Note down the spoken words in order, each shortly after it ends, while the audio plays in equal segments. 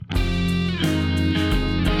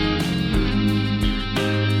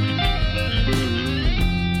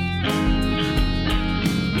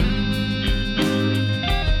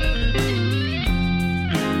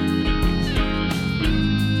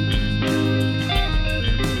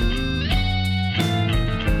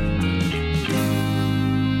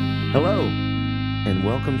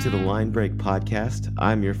to the Line Break Podcast.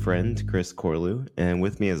 I'm your friend, Chris Corlew, and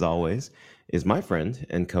with me as always is my friend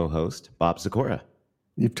and co-host, Bob Sikora.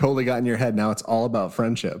 You've totally gotten your head now. It's all about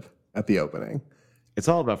friendship at the opening. It's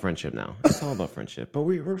all about friendship now. It's all about friendship, but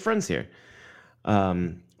we're friends here.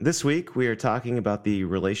 This week, we are talking about the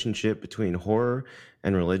relationship between horror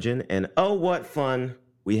and religion, and oh, what fun!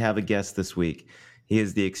 We have a guest this week. He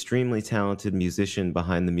is the extremely talented musician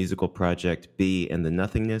behind the musical project Be and the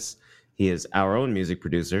Nothingness. He is our own music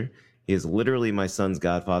producer. He is literally my son's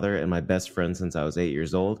godfather and my best friend since I was 8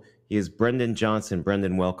 years old. He is Brendan Johnson.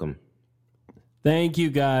 Brendan, welcome. Thank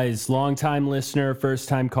you, guys. Long-time listener,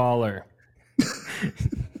 first-time caller. You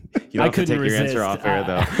don't have to take your answer off air,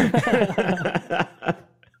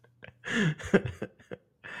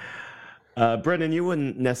 though. Brendan, you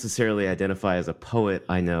wouldn't necessarily identify as a poet,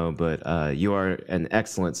 I know, but you are an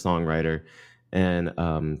excellent songwriter. And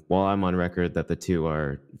while I'm on record that the two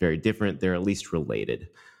are very different, they're at least related.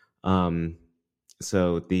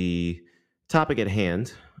 So the topic at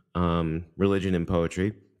hand, religion and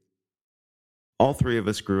poetry, all three of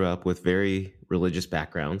us grew up with very religious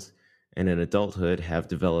backgrounds and in adulthood have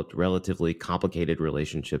developed relatively complicated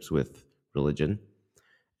relationships with religion.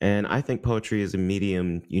 And I think poetry is a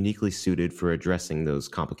medium uniquely suited for addressing those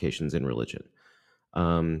complications in religion.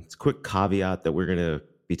 It's a quick caveat that we're going to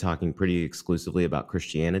be talking pretty exclusively about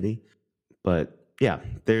Christianity, but yeah,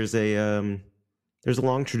 there's a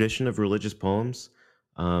long tradition of religious poems.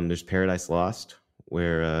 There's Paradise Lost,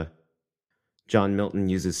 where John Milton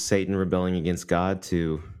uses Satan rebelling against God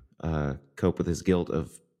to cope with his guilt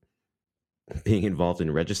of being involved in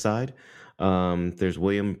regicide. There's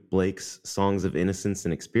William Blake's Songs of Innocence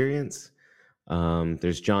and Experience.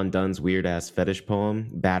 There's John Donne's weird-ass fetish poem,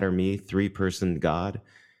 Batter Me, Three-Person God.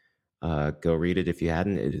 Go read it if you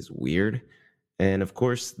hadn't. It is weird. And of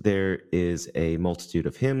course, there is a multitude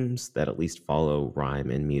of hymns that at least follow rhyme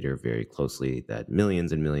and meter very closely that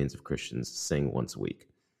millions and millions of Christians sing once a week.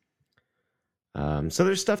 So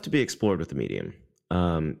there's stuff to be explored with the medium.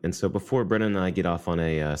 And so before Brennan and I get off on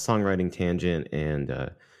a songwriting tangent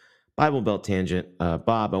and Bible Belt tangent,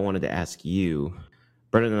 Bob, I wanted to ask you,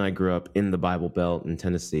 Brennan and I grew up in the Bible Belt in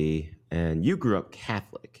Tennessee, and you grew up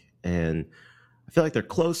Catholic. And I feel like they're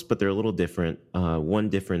close, but they're a little different. One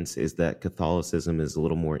difference is that Catholicism is a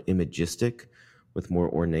little more imagistic, with more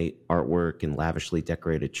ornate artwork and lavishly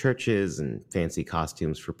decorated churches and fancy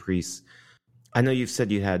costumes for priests. I know you've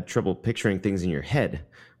said you had trouble picturing things in your head,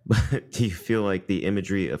 but do you feel like the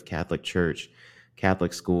imagery of Catholic Church,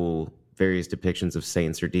 Catholic school, various depictions of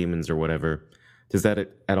saints or demons or whatever, does that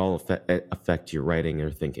at all affect your writing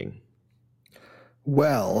or thinking?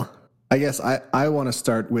 Well, I guess I want to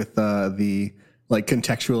start with the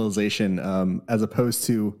contextualization as opposed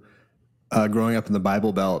to growing up in the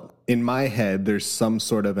Bible Belt. In my head, there's some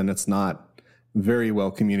sort of, and it's not very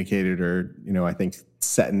well communicated or, I think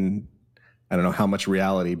set in, I don't know how much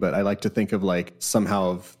reality, but I like to think of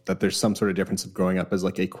that there's some sort of difference of growing up as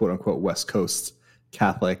a quote unquote West Coast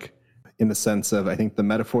Catholic, in the sense of, I think the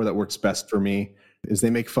metaphor that works best for me is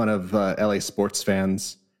they make fun of LA sports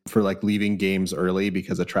fans for leaving games early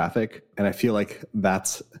because of traffic. And I feel like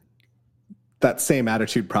that same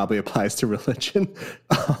attitude probably applies to religion.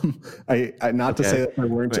 Not to say that there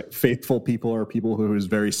weren't faithful people or people who it was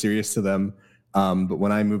very serious to them. But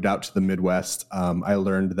when I moved out to the Midwest, I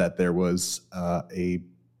learned that there was a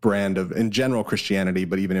brand of, in general, Christianity,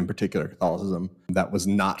 but even in particular Catholicism, that was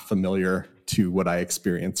not familiar to what I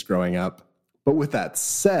experienced growing up. But with that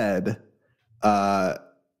said,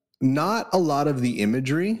 not a lot of the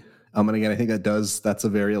imagery. And again, I think that's a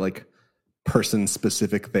very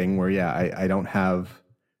person-specific thing where, I don't have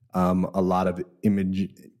a lot of image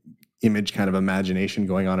kind of imagination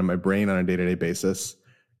going on in my brain on a day-to-day basis.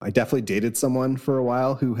 I definitely dated someone for a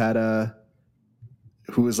while who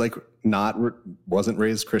was wasn't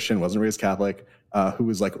raised Christian, wasn't raised Catholic, who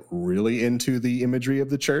was really into the imagery of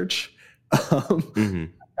the church. Kind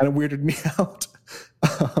of weirded me out.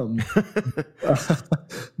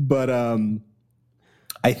 But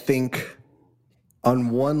I think on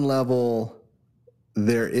one level,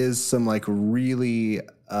 there is some really,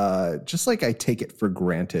 just I take it for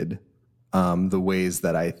granted, the ways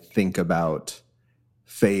that I think about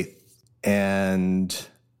faith. And,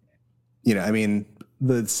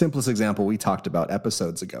 the simplest example we talked about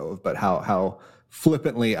episodes ago, but how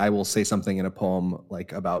flippantly I will say something in a poem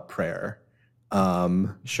about prayer.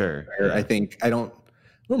 Sure. Yeah. I don't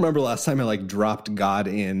remember last time I dropped God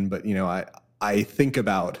in, but I think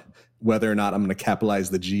about whether or not I'm going to capitalize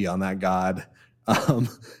the G on that God.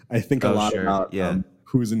 I think a lot about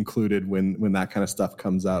who's included when that kind of stuff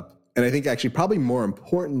comes up. And I think actually probably more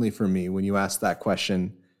importantly for me when you ask that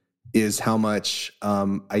question is how much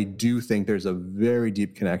I do think there's a very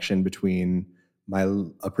deep connection between my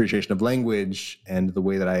appreciation of language and the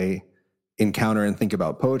way that I encounter and think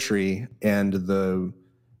about poetry and the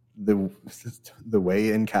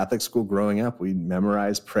way in Catholic school growing up, we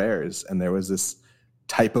memorized prayers, and there was this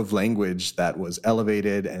type of language that was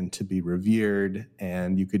elevated and to be revered,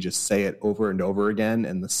 and you could just say it over and over again,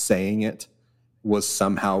 and the saying it was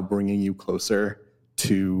somehow bringing you closer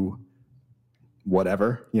to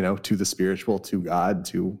whatever, to the spiritual, to God,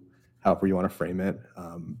 to however you want to frame it.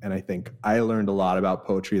 And I think I learned a lot about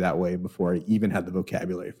poetry that way before I even had the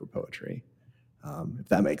vocabulary for poetry. If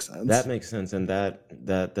that makes sense. That makes sense, and that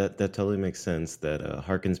totally makes sense. That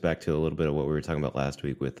harkens back to a little bit of what we were talking about last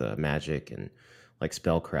week with magic and like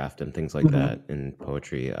spellcraft and things like that in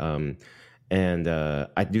poetry. And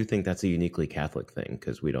I do think that's a uniquely Catholic thing,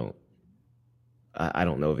 because we don't. I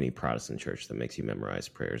don't know of any Protestant church that makes you memorize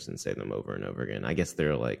prayers and say them over and over again. I guess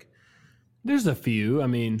they're like. There's a few. I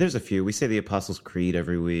mean, there's a few. We say the Apostles' Creed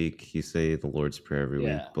every week. You say the Lord's Prayer every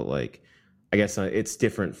week, but like, I guess it's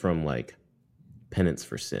different from like penance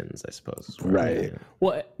for sins, I suppose. Right.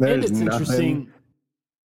 Well, and it's interesting.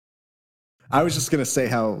 I was just going to say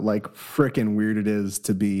how like freaking weird it is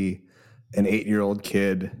to be an 8-year-old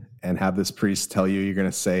kid and have this priest tell you you're going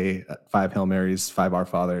to say 5 Hail Marys, 5 Our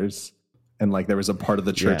Fathers. And like there was a part of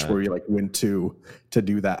the church where you like went to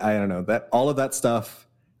do that. I don't know, that all of that stuff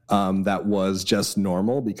that was just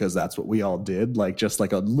normal because that's what we all did. Like just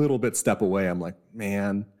like a little bit step away, I'm like,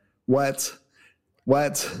 man, what?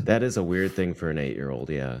 That is a weird thing for an 8-year-old.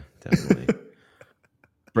 Yeah, definitely.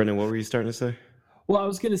 Brendan, what were you starting to say? Well, I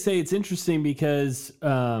was going to say it's interesting because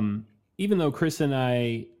even though Chris and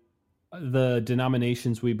I, the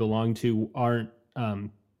denominations we belong to aren't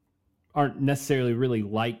necessarily really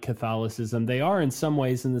like Catholicism, they are in some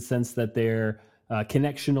ways in the sense that they're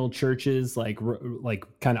connectional churches, like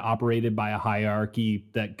kind of operated by a hierarchy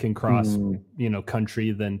that can cross,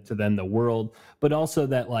 country to then the world, but also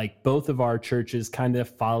that like both of our churches kind of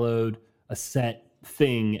followed a set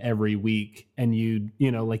thing every week. And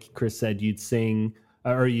like Chris said, you'd sing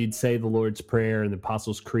or you'd say the Lord's Prayer and the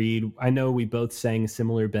Apostles' Creed. I know we both sang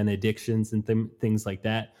similar benedictions and things like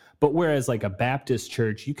that. But whereas like a Baptist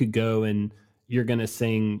church, you could go and you're going to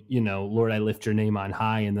sing, Lord, I lift your name on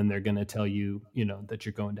high. And then they're going to tell you, that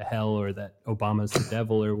you're going to hell or that Obama's the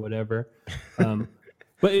devil or whatever. But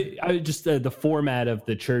the format of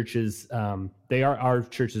the churches, our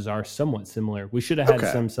churches are somewhat similar. We should have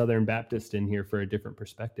had some Southern Baptist in here for a different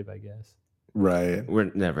perspective, I guess. Right.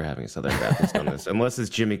 We're never having a Southern Baptist on this. Unless it's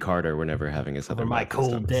Jimmy Carter, we're never having a Southern Baptist on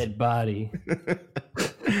this. My cold, dead body.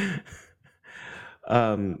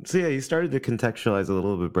 So yeah, you started to contextualize a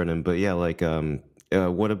little bit, Brennan, but yeah, like,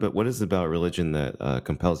 what is it about religion that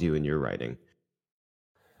compels you in your writing?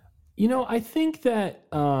 I think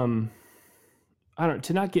that, to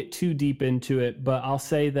not get too deep into it, but I'll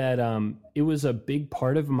say that it was a big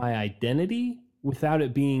part of my identity without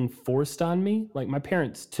it being forced on me. Like my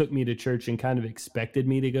parents took me to church and kind of expected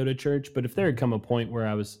me to go to church, but if there had come a point where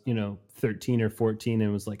I was, 13 or 14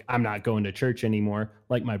 and was like, I'm not going to church anymore,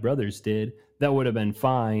 like my brothers did, that would have been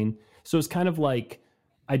fine. So it's kind of like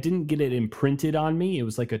I didn't get it imprinted on me. It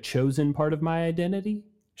was like a chosen part of my identity.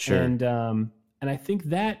 Sure. And I think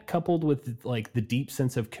that coupled with like the deep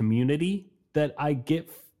sense of community that I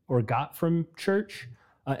got from church,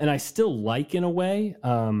 and I still like in a way,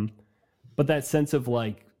 but that sense of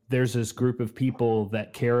like there's this group of people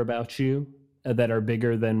that care about you that are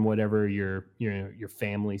bigger than whatever your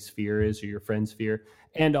family sphere is or your friend sphere.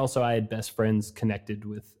 And also I had best friends connected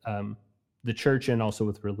with the church and also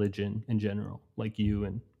with religion in general, like you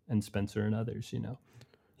and Spencer and others,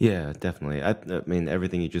 Yeah, definitely. I mean,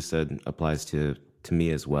 everything you just said applies to me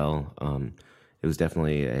as well. It was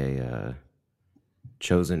definitely a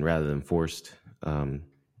chosen rather than forced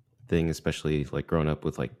thing, especially like growing up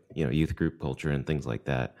with like, youth group culture and things like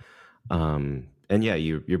that. And yeah,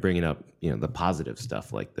 you're bringing up, the positive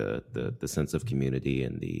stuff, like the sense of community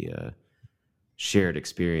and the shared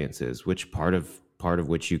experiences, which part of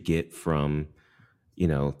which you get from,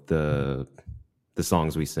 the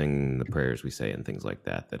songs we sing, the prayers we say, and things like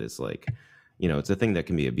that. That is like, it's a thing that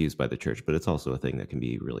can be abused by the church, but it's also a thing that can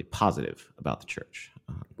be really positive about the church.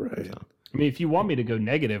 Right. So. I mean, if you want me to go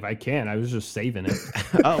negative, I can. I was just saving it.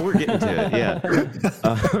 Oh, we're getting to it.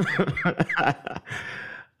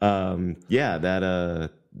 Yeah.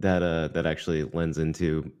 That actually lends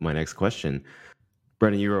into my next question.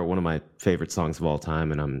 Brennan, you wrote one of my favorite songs of all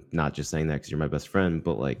time, and I'm not just saying that because you're my best friend,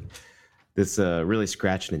 but like this really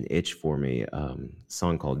scratched an itch for me.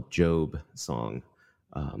 Song called Job song,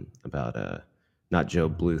 about not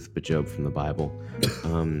Job Bluth, but Job from the Bible.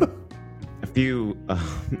 A few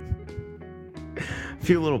A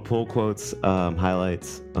few little pull quotes,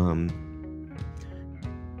 highlights.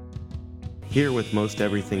 Here, with most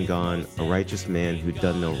everything gone, a righteous man who'd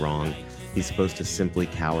done no wrong, he's supposed to simply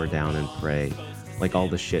cower down and pray, like all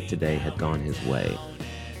the shit today had gone his way.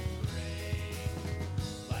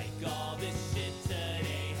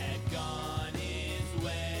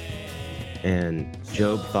 And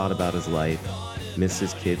Job thought about his life, missed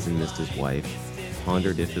his kids and missed his wife,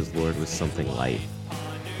 pondered if his Lord was something light.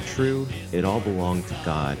 True, it all belonged to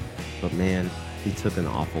God, but man, he took an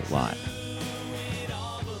awful lot.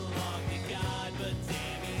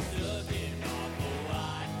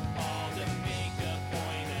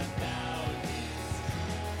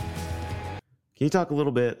 Can you talk a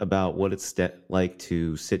little bit about what it's like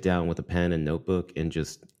to sit down with a pen and notebook and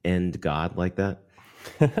just end God like that?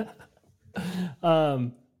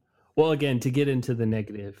 Well, again, to get into the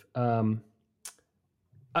negative,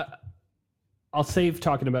 I'll save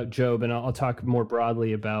talking about Job, and I'll talk more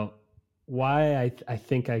broadly about why I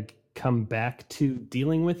think I come back to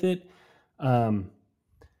dealing with it.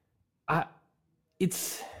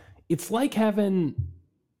 It's like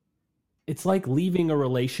it's like leaving a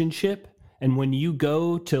relationship, and when you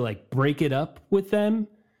go to like break it up with them,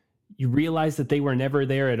 you realize that they were never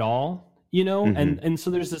there at all, you know? Mm-hmm. And so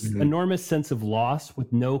there's this enormous sense of loss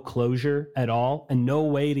with no closure at all and no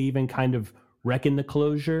way to even kind of reckon the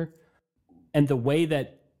closure. And the way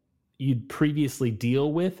that you'd previously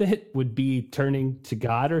deal with it would be turning to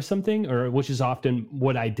God or something, or which is often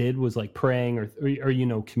what I did, was like praying or you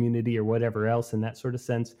know, community or whatever else in that sort of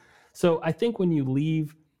sense. So I think when you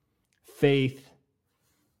leave faith,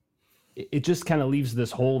 it just kind of leaves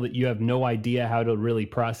this hole that you have no idea how to really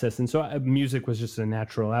process. And so music was just a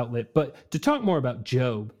natural outlet. But to talk more about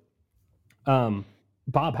Job,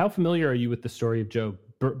 Bob, how familiar are you with the story of Job?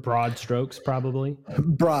 Broad strokes, probably.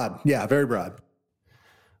 Broad. Yeah, very broad.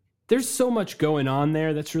 There's so much going on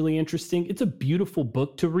there that's really interesting. It's a beautiful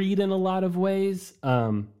book to read in a lot of ways.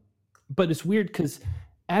 But it's weird because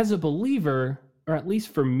as a believer, or at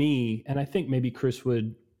least for me, and I think maybe Chris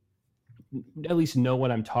would at least know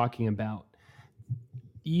what I'm talking about,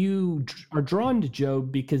 you are drawn to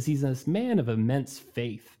Job because he's this man of immense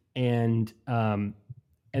faith. And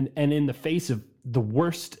in the face of the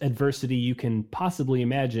worst adversity you can possibly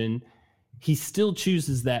imagine, he still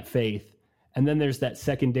chooses that faith. And then there's that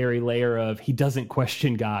secondary layer of he doesn't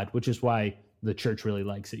question God, which is why the church really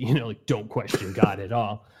likes it. You know, like, don't question God at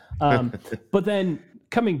all. But then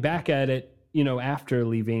coming back at it, you know, after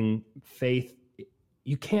leaving faith,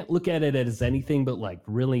 you can't look at it as anything but like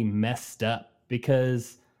really messed up,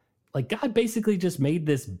 because like God basically just made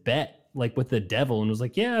this bet like with the devil and was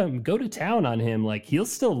like, yeah, go to town on him. Like, he'll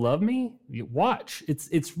still love me. You watch.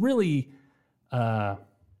 It's really, I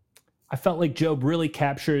felt like Job really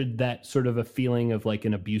captured that sort of a feeling of like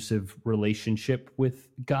an abusive relationship with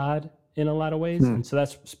God in a lot of ways. And so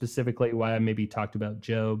that's specifically why I maybe talked about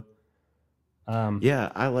Job.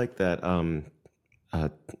 Yeah, I like that.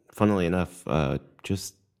 Funnily enough,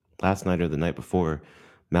 just last night or the night before,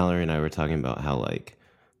 Mallory and I were talking about how like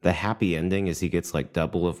the happy ending is he gets like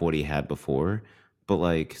double of what he had before, but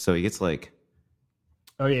like, so he gets like,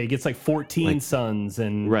 oh yeah, he gets like 14 sons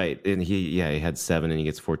and right, and he had 7 and he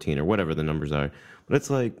gets 14 or whatever the numbers are. But it's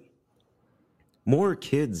like more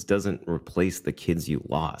kids doesn't replace the kids you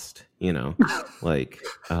lost, you know? Like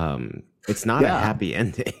it's not a happy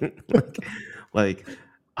ending. like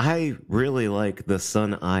I really like the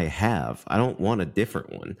son I have. I don't want a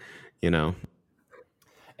different one, you know?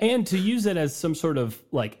 And to use it as some sort of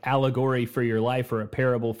like allegory for your life or a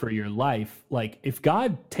parable for your life, like if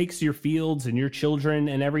God takes your fields and your children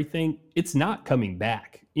and everything, it's not coming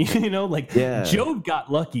back. You know, like Job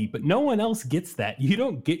got lucky, but no one else gets that. You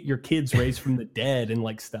don't get your kids raised from the dead and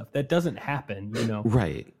like stuff. That doesn't happen, you know?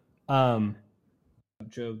 Right.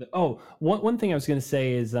 Job. One thing I was going to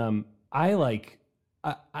say is I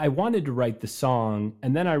wanted to write the song,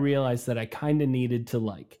 and then I realized that I kind of needed to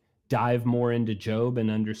like dive more into Job and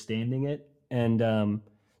understanding it. And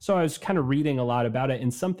so I was kind of reading a lot about it.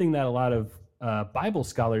 And something that a lot of Bible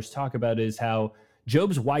scholars talk about is how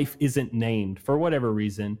Job's wife isn't named for whatever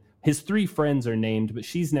reason. His 3 friends are named, but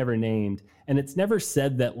she's never named. And it's never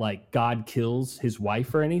said that like God kills his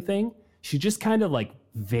wife or anything. She just kind of like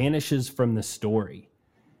vanishes from the story.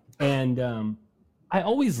 And I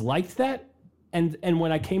always liked that. And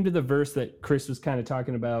when I came to the verse that Chris was kind of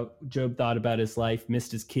talking about, Job thought about his life,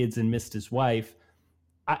 missed his kids and missed his wife.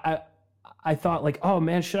 I thought like, oh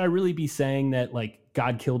man, should I really be saying that like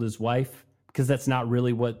God killed his wife? Because that's not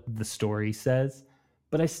really what the story says.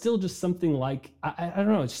 But I still just something like, I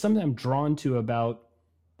don't know, it's something I'm drawn to about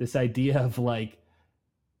this idea of like,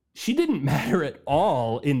 she didn't matter at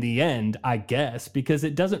all in the end, I guess, because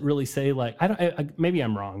it doesn't really say like, maybe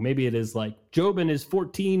I'm wrong. Maybe it is like Job and his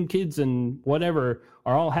 14 kids and whatever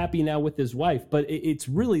are all happy now with his wife. But it's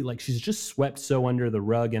really like she's just swept so under the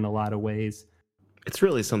rug in a lot of ways. It's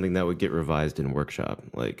really something that would get revised in workshop.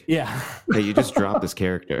 Like, yeah, hey, you just dropped this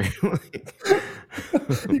character.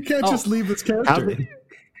 You can't just leave this character.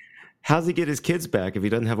 How's he get his kids back if he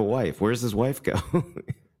doesn't have a wife? Where's his wife go?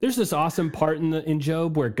 There's this awesome part in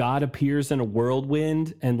Job where God appears in a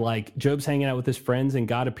whirlwind, and like Job's hanging out with his friends and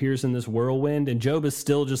God appears in this whirlwind, and Job is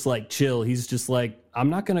still just like chill. He's just like, I'm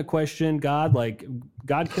not going to question God. Like,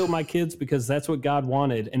 God killed my kids because that's what God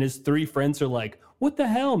wanted. And his three friends are like, what the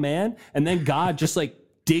hell, man? And then God just like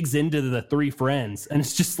digs into the three friends, and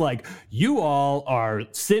it's just like, you all are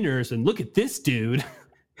sinners, and look at this dude.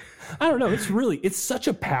 I don't know. It's such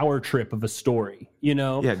a power trip of a story, you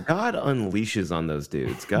know? Yeah, God unleashes on those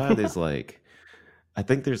dudes. God is like, I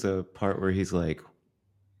think there's a part where he's like,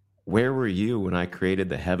 where were you when I created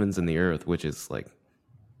the heavens and the earth? Which is like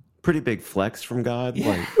pretty big flex from God.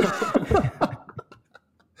 Yeah. Like,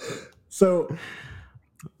 so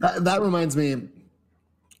that reminds me,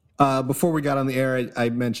 before we got on the air, I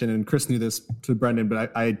mentioned, and Chris knew this to Brendan,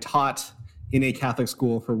 but I taught in a Catholic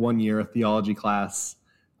school for 1 year, a theology class.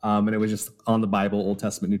 And it was just on the Bible, Old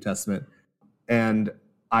Testament, New Testament. And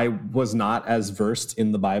I was not as versed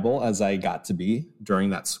in the Bible as I got to be during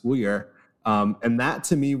that school year. And that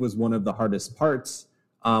to me was one of the hardest parts,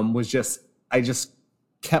 I just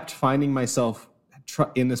kept finding myself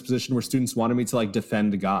in this position where students wanted me to like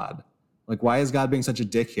defend God. Like, why is God being such a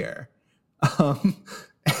dick here? I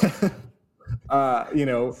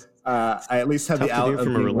at least had Tough the out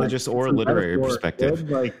from a religious or a literary perspective.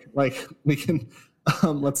 Like we can...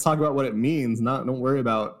 let's talk about what it means. Don't worry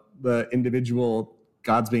about the individual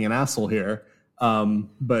God's being an asshole here.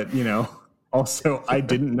 But also I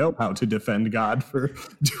didn't know how to defend God for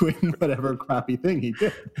doing whatever crappy thing he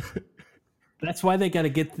did. That's why they got to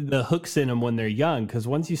get the hooks in them when they're young, because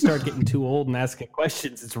once you start getting too old and asking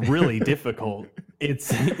questions, it's really difficult.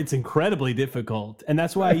 It's incredibly difficult, and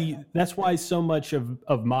that's why so much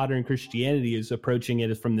of modern Christianity is approaching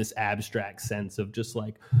it from this abstract sense of just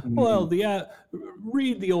like, well,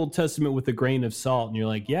 read the Old Testament with a grain of salt, and you're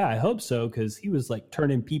like, yeah, I hope so, because he was like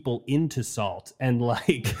turning people into salt, and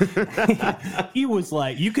like he was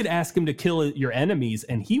like, you could ask him to kill your enemies,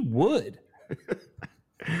 and he would.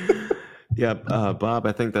 Yeah, Bob,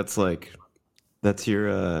 I think that's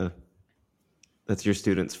your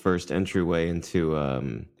student's first entryway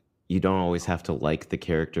into you don't always have to like the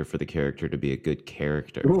character for the character to be a good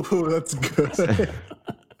character. Ooh, that's good.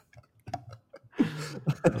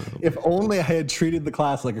 If only I had treated the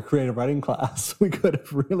class like a creative writing class, we could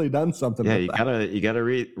have really done something. Yeah, with that. you gotta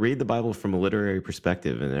read the Bible from a literary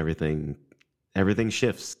perspective, and everything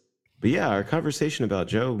shifts. But yeah, our conversation about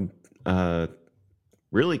Job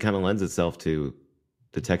really kind of lends itself to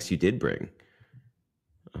the text you did bring.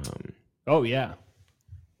 Oh yeah.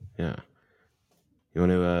 Yeah. You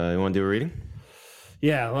want to do a reading?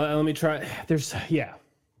 Yeah. Let me try. Yeah.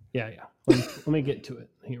 Let me get to it.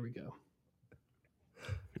 Here we go.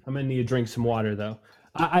 I'm gonna need to drink some water though.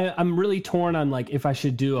 I'm really torn on like if I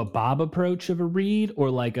should do a Bob approach of a read or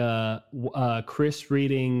like a Chris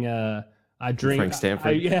reading. I dreamed Frank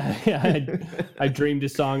Stanford. I dreamed a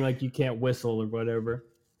song like You Can't Whistle or whatever.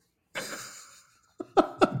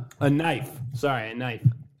 A knife.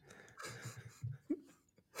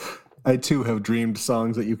 I too have dreamed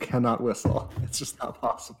songs that you cannot whistle. It's just not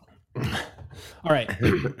possible. All right.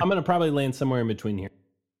 I'm going to probably land somewhere in between here.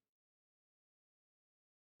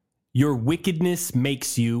 Your wickedness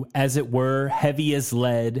makes you, as it were, heavy as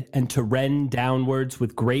lead, and to rend downwards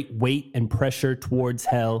with great weight and pressure towards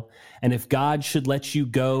hell. And if God should let you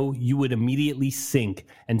go, you would immediately sink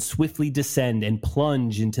and swiftly descend and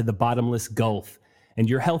plunge into the bottomless gulf. And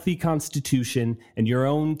your healthy constitution and your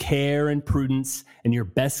own care and prudence and your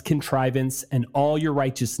best contrivance and all your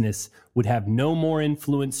righteousness would have no more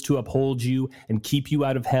influence to uphold you and keep you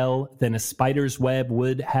out of hell than a spider's web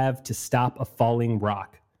would have to stop a falling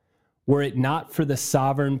rock. Were it not for the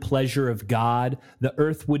sovereign pleasure of God, the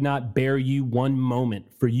earth would not bear you one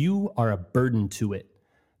moment, for you are a burden to it.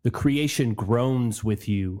 The creation groans with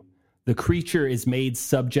you. The creature is made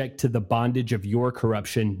subject to the bondage of your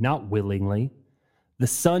corruption, not willingly. The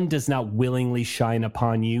sun does not willingly shine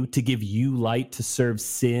upon you to give you light to serve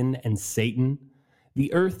sin and Satan.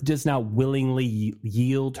 The earth does not willingly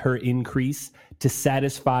yield her increase to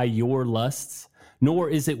satisfy your lusts, nor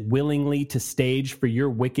is it willingly to stage for your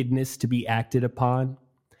wickedness to be acted upon.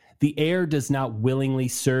 The air does not willingly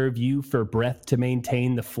serve you for breath to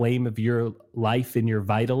maintain the flame of your life in your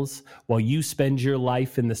vitals, while you spend your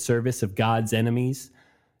life in the service of God's enemies.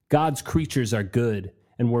 God's creatures are good,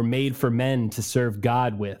 and were made for men to serve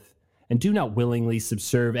God with, and do not willingly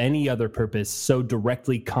subserve any other purpose so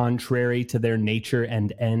directly contrary to their nature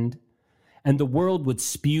and end. And the world would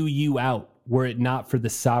spew you out, were it not for the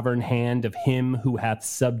sovereign hand of him who hath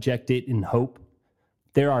subjected it in hope.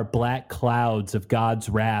 There are black clouds of God's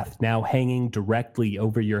wrath now hanging directly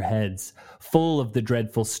over your heads, full of the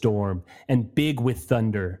dreadful storm, and big with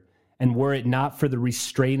thunder. And were it not for the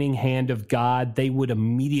restraining hand of God, they would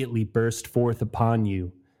immediately burst forth upon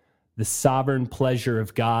you. The sovereign pleasure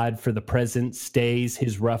of God for the present stays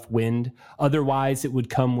his rough wind. Otherwise it would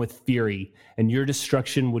come with fury, and your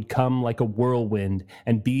destruction would come like a whirlwind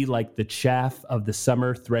and be like the chaff of the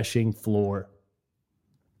summer threshing floor.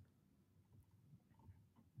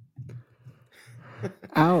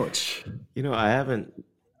 Ouch. You know, I haven't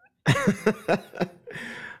I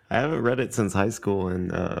haven't read it since high school,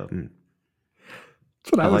 and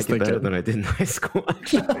That's what I was like it better thinking. than I did in high school,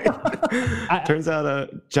 actually. Turns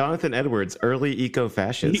out Jonathan Edwards, early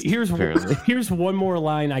eco-fascist, apparently. Here's one more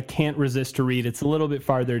line I can't resist to read. It's a little bit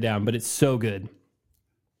farther down, but it's so good.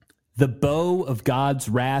 The bow of God's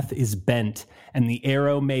wrath is bent, and the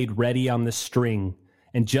arrow made ready on the string.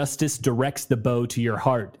 And justice directs the bow to your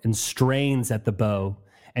heart and strains at the bow.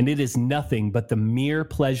 And it is nothing but the mere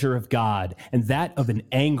pleasure of God, and that of an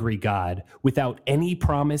angry God, without any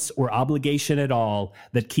promise or obligation at all,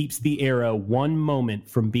 that keeps the arrow one moment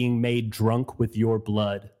from being made drunk with your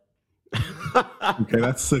blood. Okay,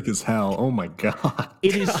 that's sick as hell. Oh my God.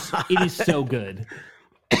 It is so good.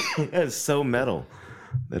 That is so metal.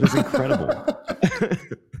 That is incredible.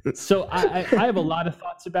 So I have a lot of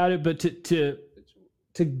thoughts about it, but to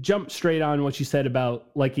jump straight on what you said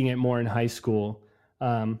about liking it more in high school.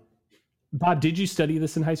 Bob, did you study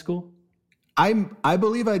this in high school? I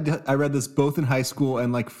believe I read this both in high school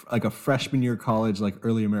and like a freshman year college, like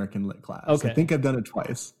early American lit class. Okay. I think I've done it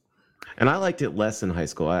twice. And I liked it less in high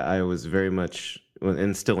school. I was very much,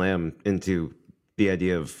 and still am, into the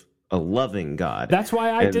idea of a loving God. That's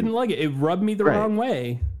why I didn't like it. It rubbed me the wrong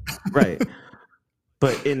way. Right.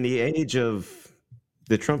 But in the age of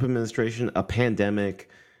the Trump administration, a pandemic,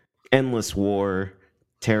 endless war,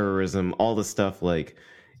 terrorism, all the stuff, like,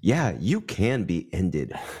 yeah, you can be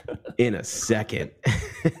ended in a second.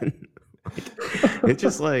 It's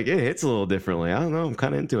just like, it hits a little differently. I don't know. I'm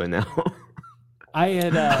kind of into it now. I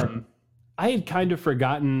had kind of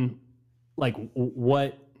forgotten like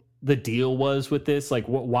what the deal was with this, like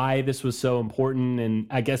why this was so important. And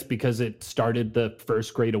I guess because it started the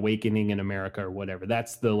first great awakening in America or whatever.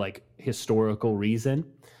 That's the like historical reason.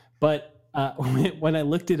 But when I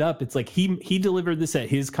looked it up, it's like he delivered this at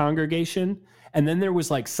his congregation. And then there was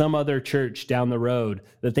like some other church down the road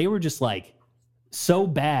that they were just like so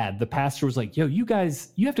bad. The pastor was like, yo, you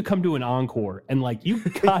guys, you have to come to an encore. And like, you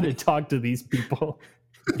got to talk to these people.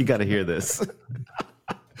 You got to hear this.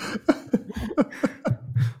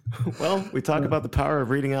 Well, we talk about the power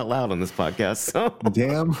of reading out loud on this podcast. So.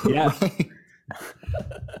 Damn. Yeah. Right.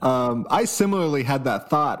 I similarly had that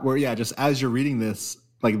thought where, yeah, just as you're reading this,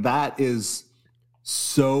 like that is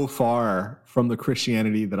so far from the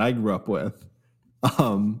Christianity that I grew up with.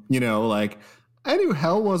 Like I knew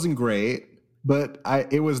hell wasn't great, but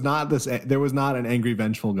there was not an angry,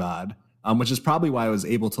 vengeful God, which is probably why I was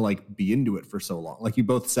able to like be into it for so long. Like you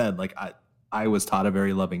both said, like I was taught a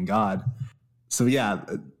very loving God. So yeah,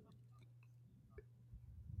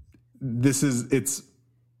 it's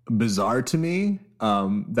bizarre to me.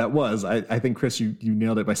 I think Chris, you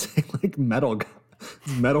nailed it by saying like metal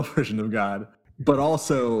version of God, but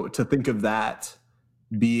also to think of that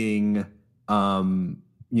being, in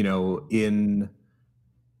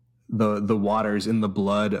the waters, in the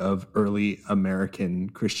blood of early American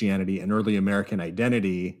Christianity and early American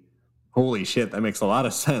identity. Holy shit, that makes a lot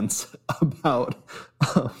of sense about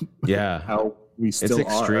how we still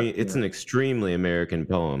are. It's an extremely American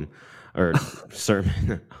poem or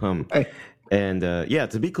sermon. And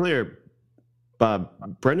to be clear, Bob,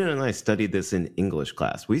 Brendan and I studied this in English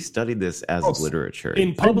class. We studied this as literature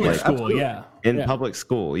in public school. Absolutely. Yeah, public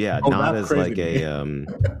school. Yeah, not as like a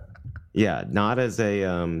not as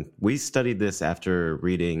a. We studied this after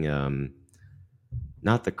reading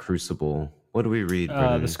not The Crucible. What do we read?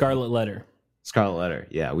 The Scarlet Letter. Scarlet Letter.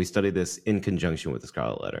 Yeah, we studied this in conjunction with the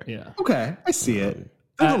Scarlet Letter. Yeah. Okay, I see it.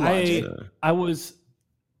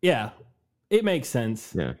 It makes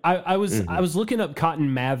sense. Yeah. I was looking up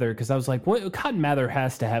Cotton Mather because I was like, what? Cotton Mather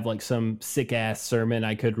has to have like some sick ass sermon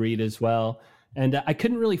I could read as well. And I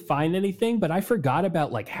couldn't really find anything, but I forgot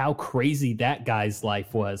about like how crazy that guy's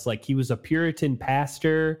life was. Like he was a Puritan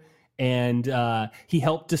pastor, and he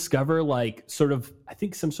helped discover like sort of, I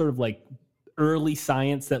think, some sort of like early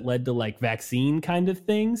science that led to like vaccine kind of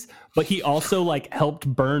things. But he also like helped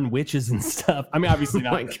burn witches and stuff. I mean, obviously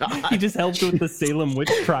not. He just helped with the Salem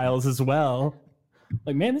witch trials as well.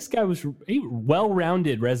 Like, man, this guy was a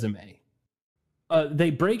well-rounded resume. They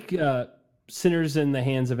break sinners in the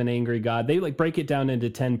hands of an angry God. They like break it down into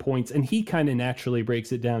 10 points, and he kind of naturally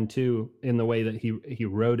breaks it down too in the way that he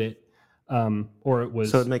wrote it. Or it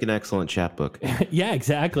was, so it'd make an excellent chapbook. Yeah,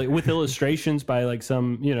 exactly, with illustrations by like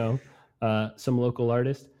some local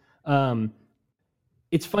artist.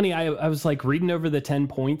 It's funny, I was like reading over the 10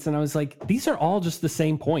 points, and I was like, these are all just the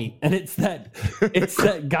same point, and it's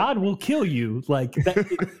that God will kill you. Like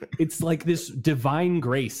that, it's like this divine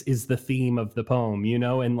grace is the theme of the poem,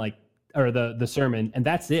 and like, or the sermon, and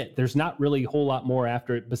that's it. There's not really a whole lot more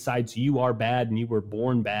after it besides you are bad and you were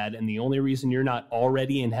born bad, and the only reason you're not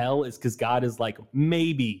already in hell is because God is like,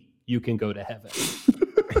 maybe you can go to heaven.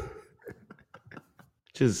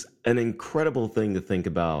 Which is an incredible thing to think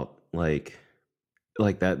about, like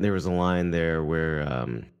that. There was a line there where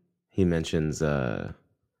he mentions all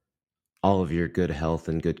of your good health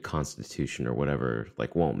and good constitution or whatever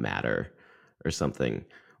like won't matter or something,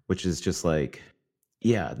 which is just like,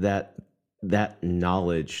 yeah, that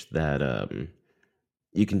knowledge that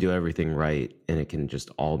you can do everything right and it can just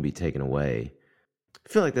all be taken away. I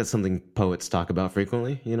feel like that's something poets talk about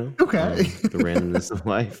frequently, Okay. The randomness of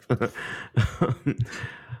life.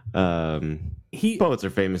 Poets are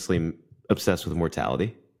famously obsessed with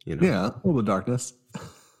mortality, Yeah, a little darkness.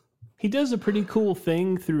 He does a pretty cool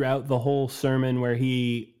thing throughout the whole sermon where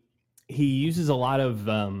he uses a lot of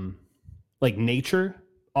like nature.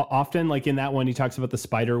 Often, like in that one, he talks about the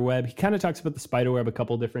spider web. He kind of talks about the spider web a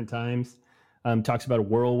couple different times. Talks about a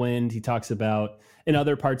whirlwind. He talks about, in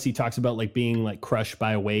other parts, he talks about like being like crushed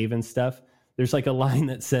by a wave and stuff. There's like a line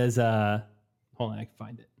that says, hold on, I can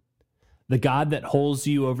find it. The God that holds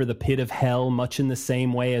you over the pit of hell, much in the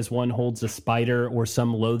same way as one holds a spider or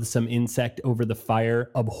some loathsome insect over the fire,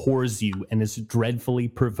 abhors you and is dreadfully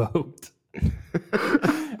provoked. And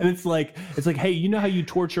it's like, hey, you know how you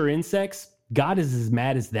torture insects? God is as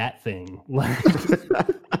mad as that thing.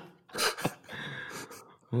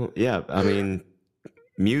 Well, yeah, I mean,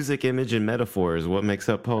 music, image, and metaphor is what makes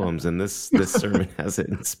up poems, and this sermon has it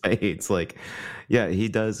in spades. Like, yeah, he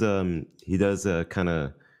does kind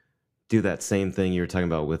of do that same thing you were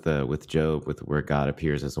talking about with Job, with where God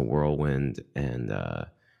appears as a whirlwind, and I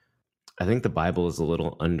think the Bible is a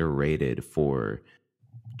little underrated for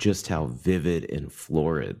just how vivid and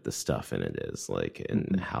florid the stuff in it is, like,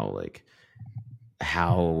 and how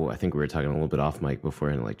I think we were talking a little bit off mic before,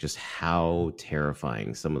 and like just how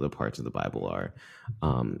terrifying some of the parts of the Bible are,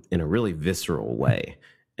 in a really visceral way.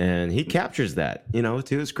 And he captures that, to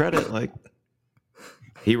his credit, like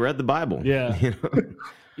he read the Bible. Yeah.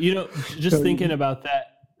 Just thinking about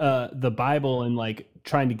that, the Bible and like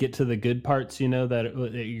trying to get to the good parts,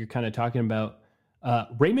 that you're kind of talking about.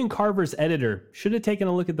 Raymond Carver's editor should have taken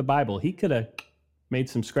a look at the Bible. He could have made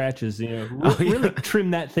some scratches, really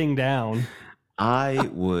trim that thing down. I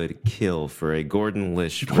would kill for a Gordon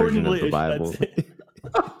Lish version of the Bible.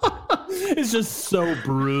 It's just so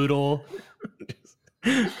brutal.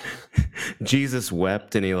 Jesus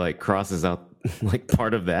wept, and he like crosses out like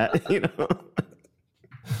part of that,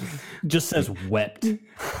 Just says wept.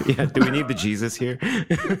 Yeah, do we need the Jesus here?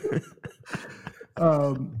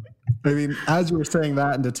 I mean, as you were saying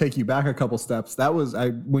that, and to take you back a couple steps, that was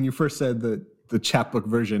when you first said the chapbook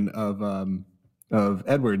version of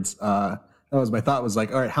Edwards. That was my thought. Was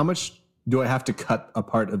like, all right, how much do I have to cut a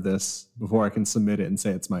part of this before I can submit it and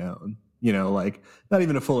say it's my own? Like not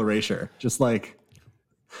even a full erasure, just like,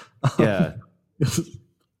 yeah,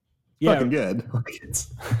 fucking good. Like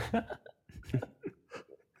it's.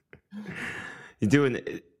 You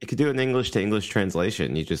could do an English to English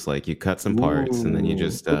translation. You just like you cut some parts, and then you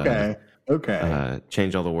just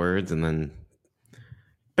change all the words, and then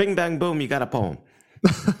bing bang boom, you got a poem.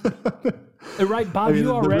 Right, Bob, you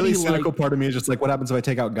already, the really cynical part of me is just like, what happens if I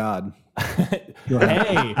take out God?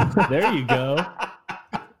 Hey, there you go.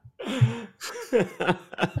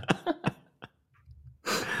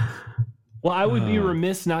 Well, I would be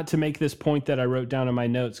remiss not to make this point that I wrote down in my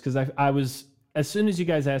notes, because I was, as soon as you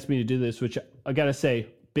guys asked me to do this, which I got to say,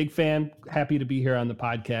 big fan, happy to be here on the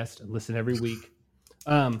podcast. I listen every week.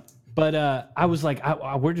 But I was like,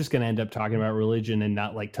 we're just going to end up talking about religion and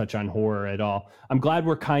not like touch on horror at all. I'm glad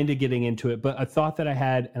we're kind of getting into it, but a thought that I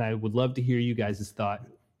had, and I would love to hear you guys' thought.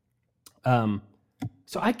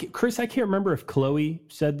 Chris, I can't remember if Chloe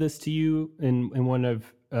said this to you in one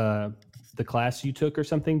of the class you took or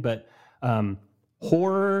something, but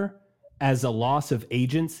horror as a loss of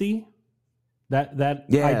agency. That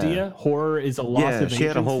idea, horror is a loss of agency. She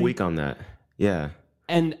had a whole week on that. Yeah.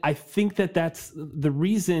 And I think that's the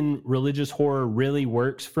reason religious horror really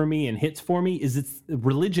works for me and hits for me is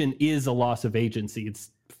religion is a loss of agency.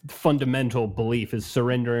 It's fundamental belief is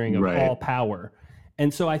surrendering of all power.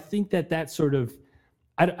 And so I think that sort of,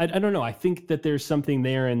 I don't know. I think that there's something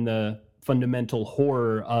there in the fundamental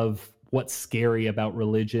horror of what's scary about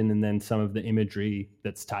religion and then some of the imagery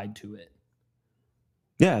that's tied to it.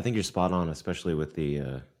 Yeah, I think you're spot on, especially with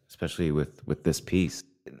with this piece.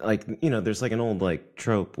 Like, there's like an old like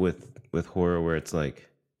trope with horror where it's like,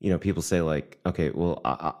 people say like, okay, well,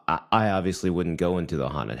 I obviously wouldn't go into the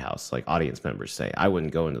haunted house. Like audience members say, I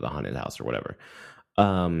wouldn't go into the haunted house or whatever.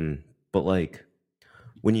 But like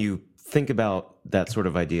when you think about that sort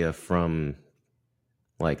of idea from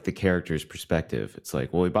like the character's perspective, it's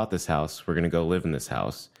like, well, we bought this house, we're gonna go live in this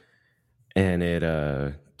house, and it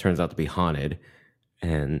turns out to be haunted,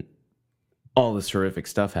 and all this horrific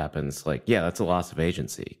stuff happens. Like, yeah, that's a loss of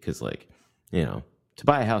agency because, like, to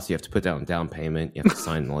buy a house, you have to put down a down payment, you have to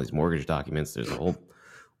sign all these mortgage documents. There's a whole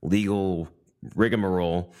legal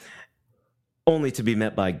rigmarole, only to be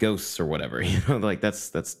met by ghosts or whatever. Like that's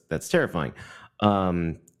terrifying.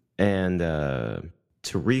 And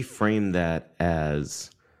to reframe that as,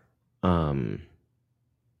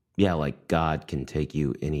 like God can take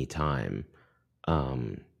you anytime.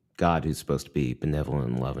 God who's supposed to be benevolent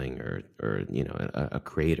and loving, or a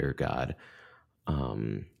creator God.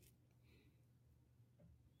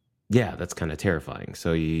 That's kind of terrifying.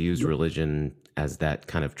 So you use religion as that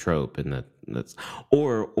kind of trope, and that's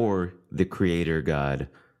or the creator God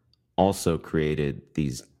also created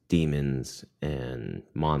these demons and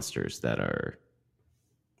monsters that are,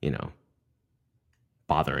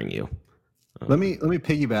 bothering you. Let me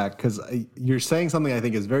piggyback, because you're saying something I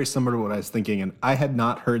think is very similar to what I was thinking, and I had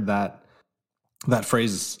not heard that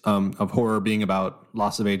phrase of horror being about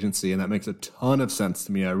loss of agency, and that makes a ton of sense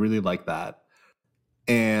to me. I really like that.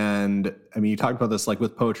 And I mean, you talked about this like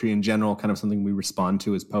with poetry in general, kind of something we respond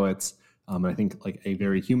to as poets. And I think like a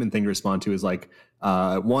very human thing to respond to is like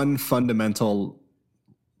one fundamental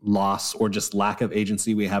loss or just lack of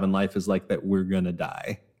agency we have in life is like that we're gonna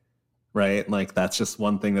die. Right? Like that's just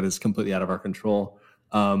one thing that is completely out of our control.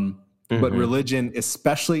 But religion,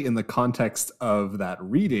 especially in the context of that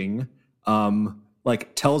reading,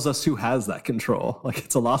 like tells us who has that control. Like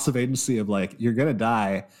it's a loss of agency of like, you're going to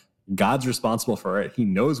die. God's responsible for it. He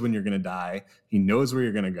knows when you're going to die. He knows where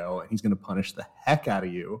you're going to go, and he's going to punish the heck out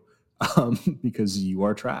of you because you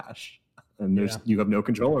are trash and you have no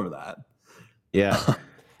control over that. Yeah.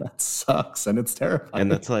 That sucks, and it's terrifying.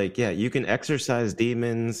 And that's like, you can exorcise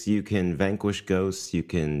demons, you can vanquish ghosts, you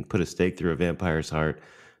can put a stake through a vampire's heart.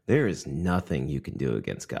 There is nothing you can do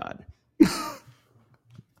against God.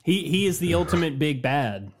 He is the ultimate big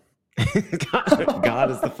bad. God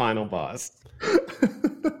is the final boss.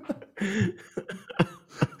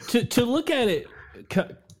 To look at it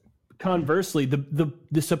conversely,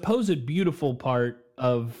 the supposed beautiful part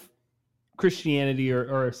of Christianity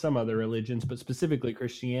or some other religions, but specifically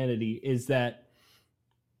Christianity, is that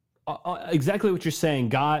exactly what you're saying.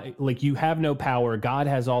 God, like you have no power. God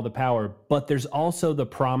has all the power, but there's also the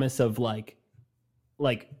promise of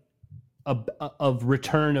of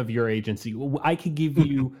return of your agency. I could give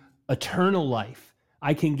you eternal life.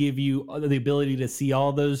 I can give you the ability to see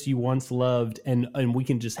all those you once loved, and we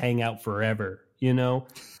can just hang out forever.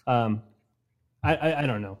 I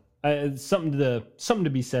don't know. Something to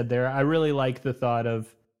be said there. I really like the thought of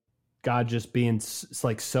God just being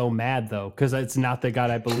like so mad though, because it's not the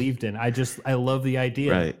God I believed in. I love the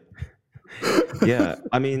idea. Right. Yeah.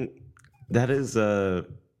 I mean, that is.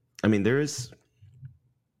 There is,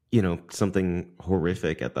 something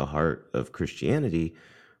horrific at the heart of Christianity,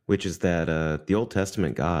 which is that the Old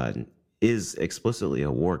Testament God is explicitly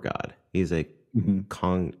a war God. He's a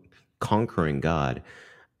conquering God,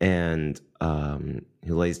 and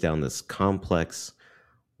he lays down this complex,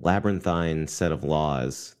 labyrinthine set of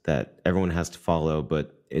laws that everyone has to follow,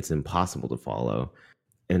 but it's impossible to follow.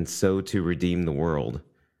 And so to redeem the world,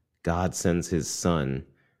 God sends his son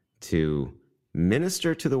to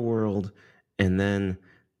minister to the world and then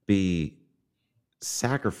be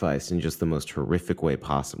sacrificed in just the most horrific way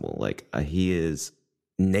possible. Like he is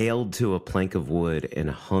nailed to a plank of wood and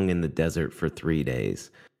hung in the desert for 3 days.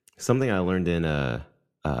 Something I learned in a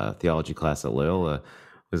theology class at Loyola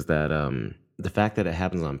was that the fact that it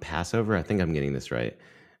happens on Passover, I think I'm getting this right,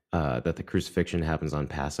 that the crucifixion happens on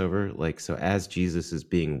Passover. Like, so as Jesus is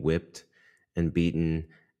being whipped and beaten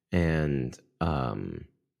and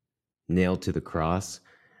nailed to the cross,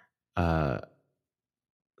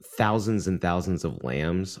 thousands and thousands of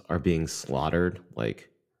lambs are being slaughtered like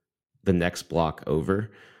the next block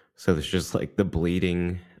over. So there's just like the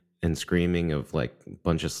bleeding and screaming of like a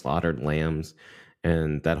bunch of slaughtered lambs,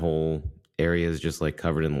 and that whole area is just like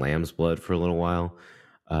covered in lamb's blood for a little while,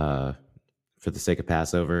 for the sake of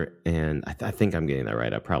Passover. And I think I'm getting that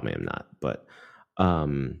right. I probably am not, but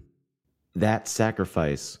that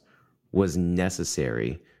sacrifice was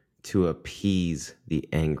necessary to appease the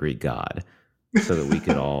angry God so that we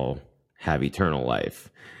could all have eternal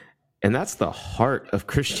life. And that's the heart of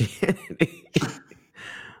Christianity.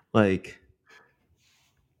 Like,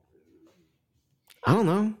 I don't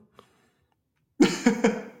know.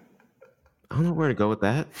 I don't know where to go with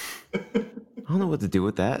that. I don't know what to do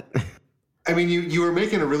with that. I mean, you were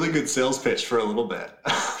making a really good sales pitch for a little bit.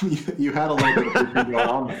 You had a little bit of everything going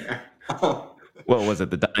on there. What was it?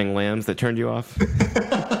 The dying lambs that turned you off?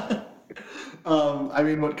 I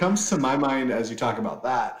mean, what comes to my mind as you talk about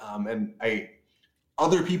that, and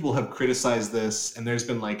other people have criticized this, and there's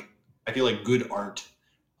been like, I feel like good art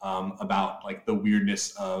about like the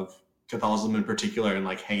weirdness of Catholicism in particular, and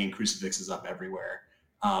like hanging crucifixes up everywhere,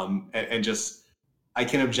 and just I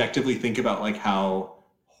can objectively think about like how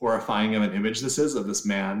horrifying of an image this is of this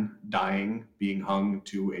man dying, being hung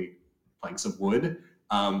to planks of wood.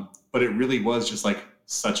 But it really was just like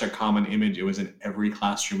such a common image. It was in every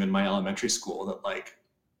classroom in my elementary school that like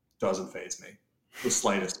doesn't faze me the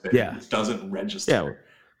slightest bit. Yeah. It doesn't register. Yeah.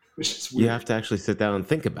 Which is weird. You have to actually sit down and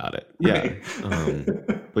think about it. Right. Yeah.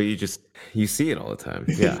 But you see it all the time.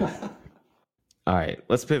 Yeah. All right.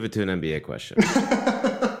 Let's pivot to an NBA question.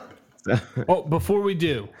 Oh, before we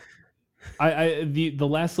do, the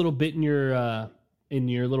last little bit in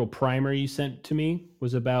your little primer you sent to me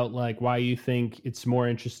was about like why you think it's more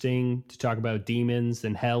interesting to talk about demons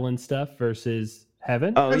and hell and stuff versus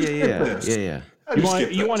heaven. Oh yeah.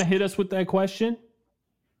 You want to hit us with that question?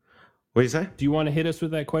 What do you say? Do you want to hit us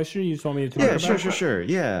with that question? Or you just want me to talk about it? Sure.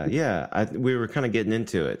 Yeah. We were kind of getting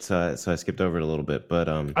into it, so I skipped over it a little bit. But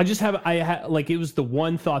I had like it was the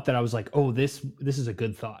one thought that I was like, oh, this is a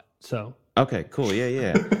good thought. So okay, cool.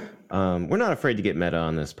 Yeah. We're not afraid to get meta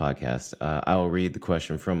on this podcast. I will read the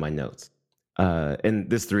question from my notes, and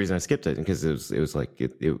this is the reason I skipped it, because it was like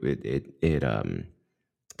it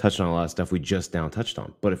touched on a lot of stuff we just now touched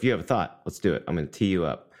on. But if you have a thought, let's do it. I'm going to tee you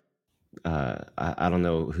up. I don't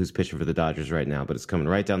know who's pitching for the Dodgers right now, but it's coming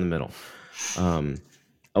right down the middle.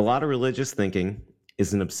 A lot of religious thinking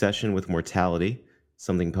is an obsession with mortality,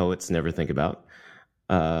 something poets never think about.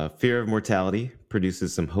 Fear of mortality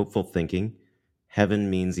produces some hopeful thinking. Heaven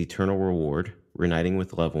means eternal reward, reuniting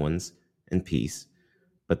with loved ones, and peace.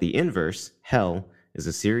 But the inverse, hell, is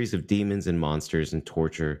a series of demons and monsters and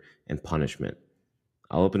torture and punishment.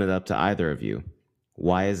 I'll open it up to either of you.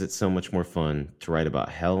 Why is it so much more fun to write about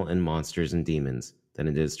hell and monsters and demons than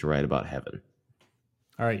it is to write about heaven?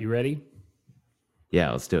 All right, you ready?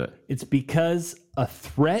 Yeah, let's do it. It's because a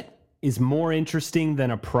threat is more interesting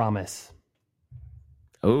than a promise.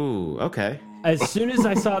 Oh, okay. As soon as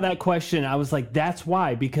I saw that question, I was like, that's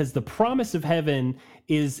why, because the promise of heaven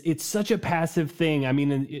it's such a passive thing. I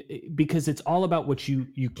mean, because it's all about what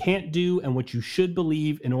you can't do and what you should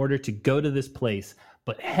believe in order to go to this place.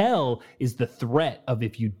 But hell is the threat of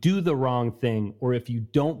if you do the wrong thing or if you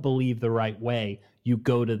don't believe the right way, you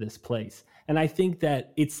go to this place. And I think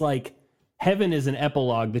that it's like heaven is an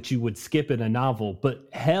epilogue that you would skip in a novel, but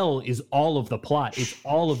hell is all of the plot. It's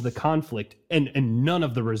all of the conflict and none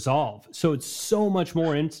of the resolve. So it's so much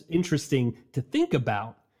more interesting to think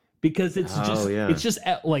about because it's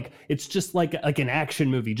just like an action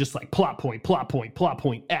movie, just like plot point,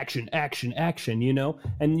 action, you know?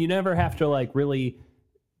 And you never have to like really,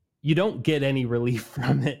 you don't get any relief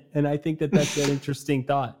from it. And I think that that's an interesting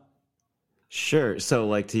thought. Sure. So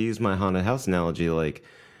like to use my haunted house analogy, like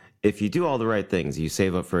if you do all the right things, you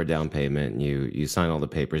save up for a down payment and you sign all the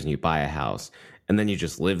papers and you buy a house and then you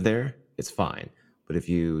just live there, it's fine. But if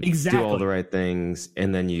you do all the right things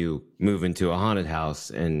and then you move into a haunted house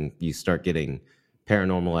and you start getting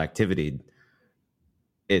paranormal activity,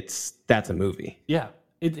 that's a movie. Yeah.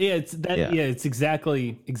 It's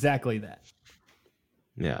exactly that.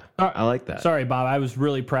 Yeah. I like that. Sorry, Bob. I was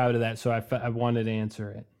really proud of that, so I wanted to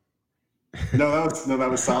answer it. No, that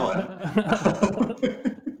was solid.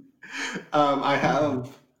 I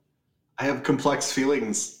have complex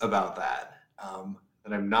feelings about that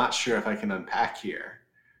that I'm not sure if I can unpack here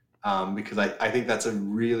because I think that's a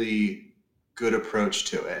really good approach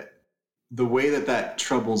to it. The way that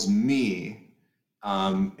troubles me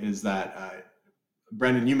is that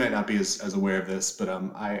Brendan, you might not be as aware of this, but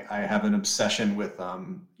I have an obsession with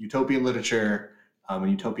utopian literature and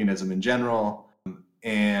utopianism in general,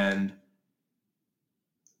 and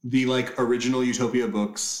the like original utopia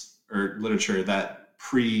books or literature that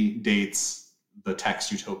predates the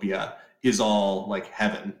text utopia is all like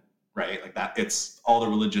heaven, right? Like that, it's all the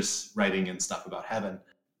religious writing and stuff about heaven.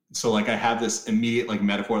 So like I have this immediate like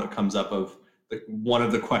metaphor that comes up of like one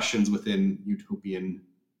of the questions within utopian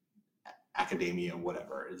academia,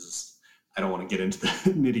 whatever, is, I don't want to get into the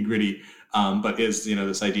nitty gritty, but is,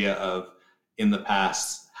 this idea of in the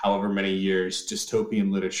past, however many years,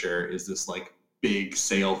 dystopian literature is this like big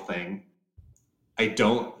sale thing. I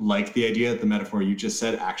don't like the idea that the metaphor you just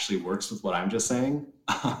said actually works with what I'm just saying,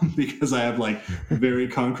 because I have like very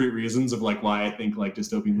concrete reasons of like why I think like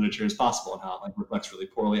dystopian literature is possible and how it like reflects really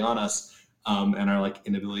poorly on us and our like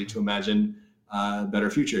inability to imagine better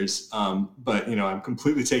futures. But I'm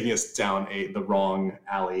completely taking us down the wrong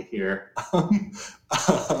alley here.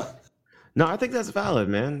 No, I think that's valid,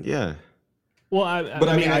 man. Yeah. Well,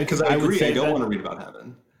 I mean, because I agree, I don't want to read about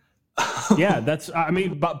heaven. Yeah,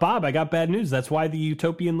 Bob, I got bad news. That's why the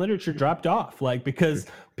utopian literature dropped off. Like, because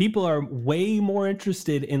people are way more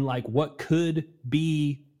interested in like what could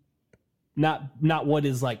be, not what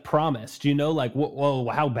is like promised, like, whoa,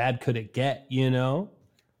 how bad could it get,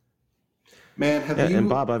 Man, have you? And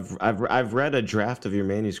Bob, I've read a draft of your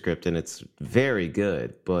manuscript and it's very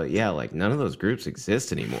good, but yeah, like none of those groups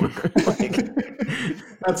exist anymore.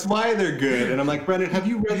 That's why they're good. And I'm like, Brendan, have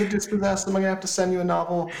you read The Dispossessed? Am I gonna have to send you a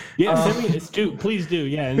novel? Yeah, please do.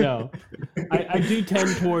 Yeah, no, I do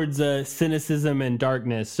tend towards cynicism and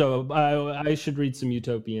darkness, so I should read some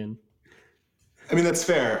utopian. I mean, that's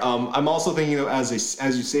fair. I'm also thinking, as you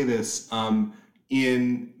say this,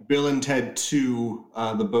 in Bill and Ted 2,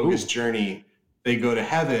 The Bogus Journey, they go to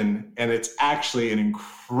heaven, and it's actually an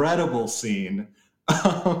incredible scene.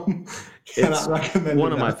 It's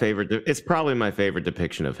one of my favorite. It's probably my favorite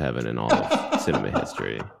depiction of heaven in all of cinema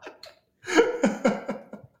history.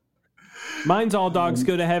 Mine's All Dogs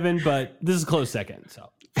Go to Heaven, but this is a close second. So,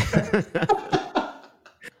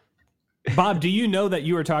 Bob, do you know that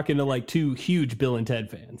you were talking to like two huge Bill and Ted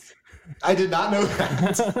fans? I did not know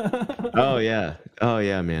that. Oh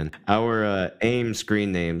yeah, man. Our AIM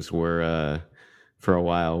screen names were for a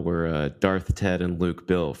while were Darth Ted and Luke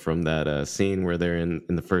Bill from that scene where they're in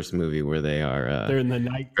the first movie where they are they're in the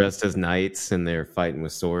night dressed as knights and they're fighting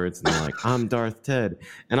with swords and they're like, I'm Darth Ted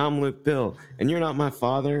and I'm Luke Bill and you're not my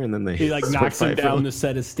father, and then he like knocks him down the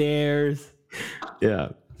set of stairs. Yeah.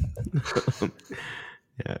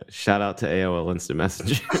 Yeah. Shout out to AOL Instant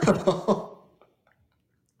Messenger.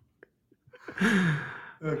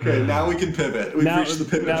 Okay, now we can pivot. We've reached the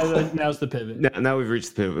pivot. Now's the pivot. Now we've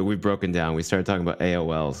reached the pivot. We've broken down. We started talking about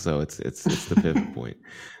AOL, so it's the pivot point.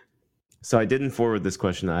 So I didn't forward this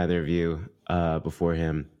question to either of you before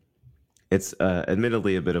him. It's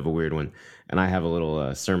admittedly a bit of a weird one, and I have a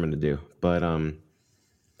little sermon to do. But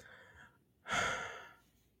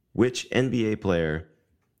which NBA player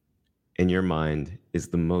in your mind is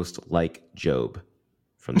the most like Job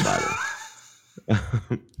from the Bible?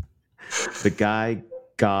 The guy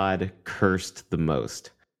God cursed the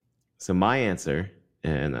most. So my answer,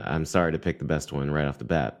 and I'm sorry to pick the best one right off the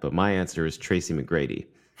bat, but my answer is Tracy McGrady.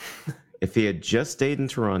 If he had just stayed in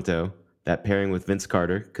Toronto, that pairing with Vince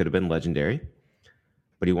Carter could have been legendary,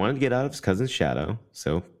 but he wanted to get out of his cousin's shadow,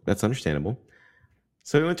 so that's understandable.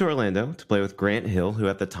 So he went to Orlando to play with Grant Hill, who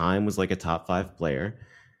at the time was like a top 5 player,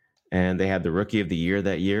 and they had the Rookie of the Year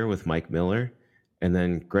that year with Mike Miller, and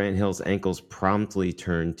then Grant Hill's ankles promptly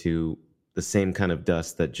turned to the same kind of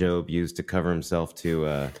dust that Job used to cover himself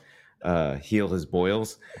to heal his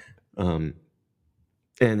boils.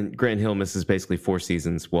 And Grant Hill misses basically 4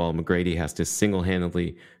 seasons while McGrady has to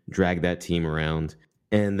single-handedly drag that team around.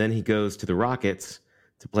 And then he goes to the Rockets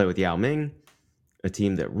to play with Yao Ming, a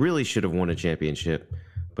team that really should have won a championship.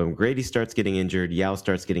 But McGrady starts getting injured, Yao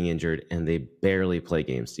starts getting injured, and they barely play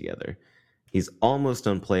games together. He's almost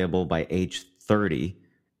unplayable by age 30,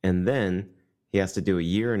 and then he has to do a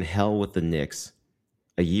year in hell with the Knicks,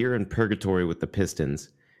 a year in purgatory with the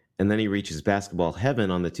Pistons, and then he reaches basketball heaven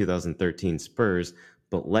on the 2013 Spurs.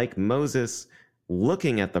 But like Moses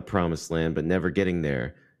looking at the promised land but never getting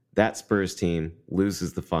there, that Spurs team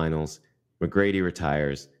loses the finals, McGrady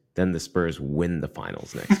retires, then the Spurs win the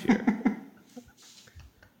finals next year.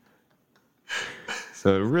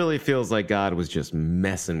 So it really feels like God was just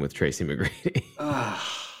messing with Tracy McGrady.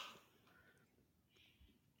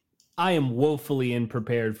 I am woefully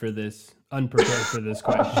unprepared for this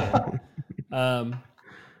question.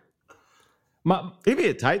 Maybe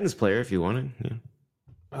a Titans player if you wanted.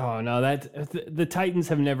 Yeah. Oh no, the Titans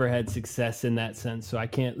have never had success in that sense, so I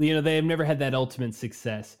can't. They have never had that ultimate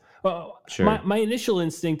success. Well, Sure. my initial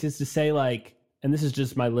instinct is to say like, and this is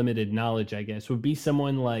just my limited knowledge, I guess, would be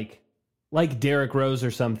someone like Derrick Rose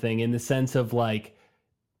or something, in the sense of like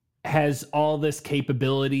has all this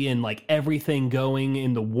capability and like everything going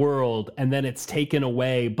in the world, and then it's taken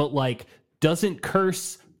away, but like doesn't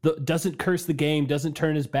curse the game, doesn't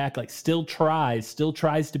turn his back, like still tries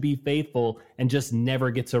to be faithful, and just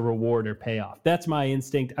never gets a reward or payoff. That's my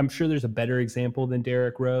instinct. I'm sure there's a better example than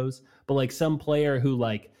Derrick Rose, but like some player who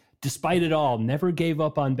like, despite it all, never gave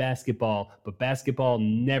up on basketball, but basketball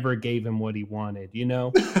never gave him what he wanted,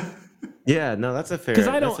 Yeah, no, that's a fair. Because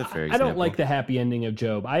example. I don't like the happy ending of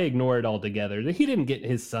Job. I ignore it altogether. He didn't get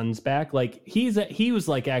his sons back. Like he was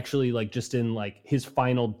like actually like just in like his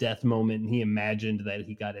final death moment, and he imagined that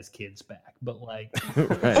he got his kids back. But like,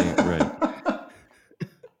 right.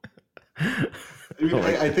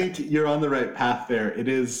 I think you're on the right path there.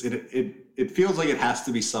 It feels like it has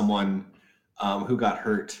to be someone who got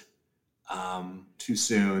hurt too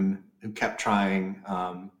soon, who kept trying.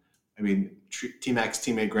 T-Mac's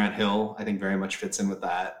teammate Grant Hill, I think, very much fits in with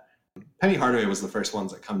that. Penny Hardaway was the first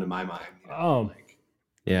ones that come to my mind.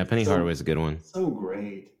 Yeah, Penny Hardaway's a good one. So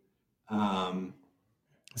great.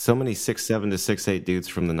 So many 6'7" to 6'8" dudes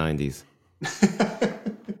from the 90s.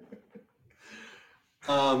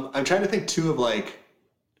 I'm trying to think too of like,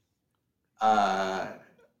 I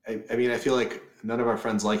feel like none of our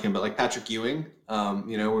friends like him, but like Patrick Ewing,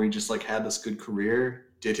 where he just like had this good career,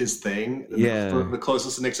 did his thing. Yeah. The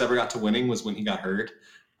closest the Knicks ever got to winning was when he got hurt.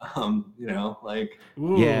 Like.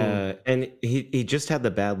 Ooh. Yeah, and he just had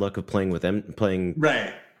the bad luck of playing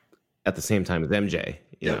right at the same time as MJ.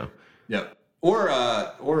 You know. Yep. Or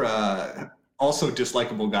also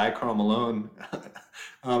dislikable guy, Karl Malone.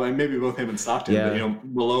 And maybe both him and Stockton. Yeah. But,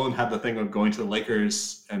 Malone had the thing of going to the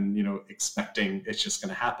Lakers and, expecting it's just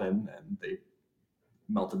going to happen, and they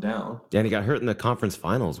melted down. Yeah, and he got hurt in the conference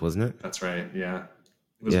finals, wasn't it? That's right. Yeah.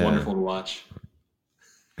 It was wonderful to watch.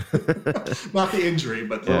 Not the injury,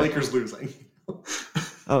 but the Lakers losing.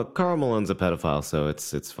 Oh, Karl Malone's a pedophile, so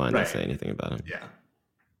it's fine to say anything about him. Yeah.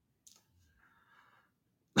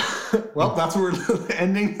 Well, that's where we're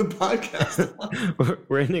ending the podcast.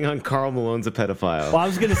 We're ending on Karl Malone's a pedophile. Well, I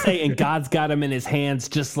was going to say, and God's got him in his hands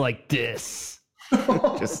just like this.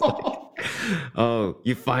 Just like, oh,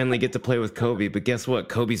 you finally get to play with Kobe, but guess what?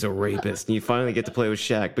 Kobe's a rapist. And you finally get to play with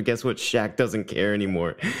Shaq, but guess what? Shaq doesn't care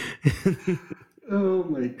anymore. Oh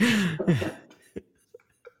my God.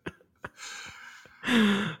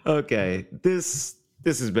 Okay, this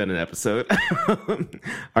has been an episode.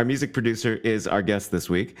 Our music producer is our guest this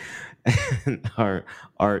week. And our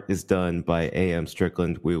art is done by A.M.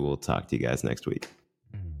 Strickland. We will talk to you guys next week.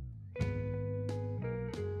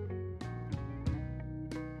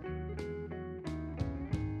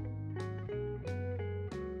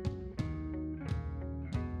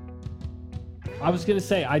 I was gonna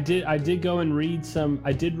say I did go and read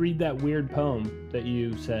I did read that weird poem that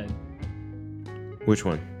you said. Which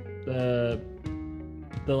one? The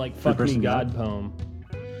like fuck me God poem.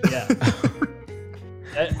 Yeah.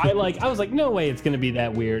 I was like, no way it's gonna be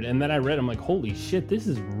that weird. And then I read, I'm like, holy shit, this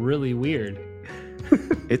is really weird.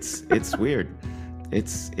 It's weird.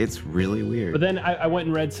 It's really weird. But then I went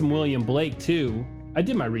and read some William Blake too. I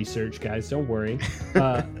did my research, guys, don't worry.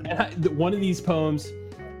 And one of these poems,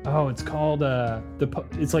 it's called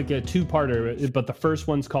it's like a two-parter, but the first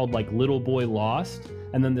one's called like Little Boy Lost,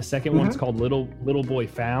 and then the second one's called Little Boy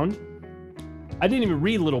Found. I didn't even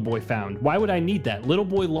read Little Boy Found. Why would I need that? Little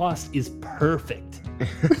Boy Lost is perfect.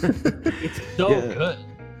 It's so good.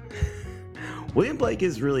 William Blake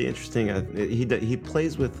is really interesting. He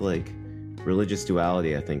plays with like religious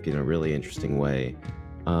duality, I think, in a really interesting way.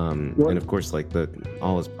 And of course, like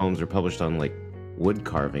all his poems are published on like wood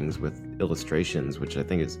carvings with illustrations, which I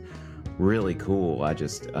think is really cool. He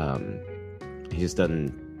just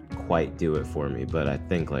doesn't quite do it for me, but I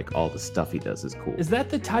think like all the stuff he does is cool. Is that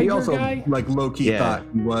the tiger he also guy? like low-key thought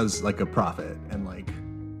he was like a prophet and like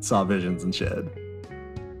saw visions and shit.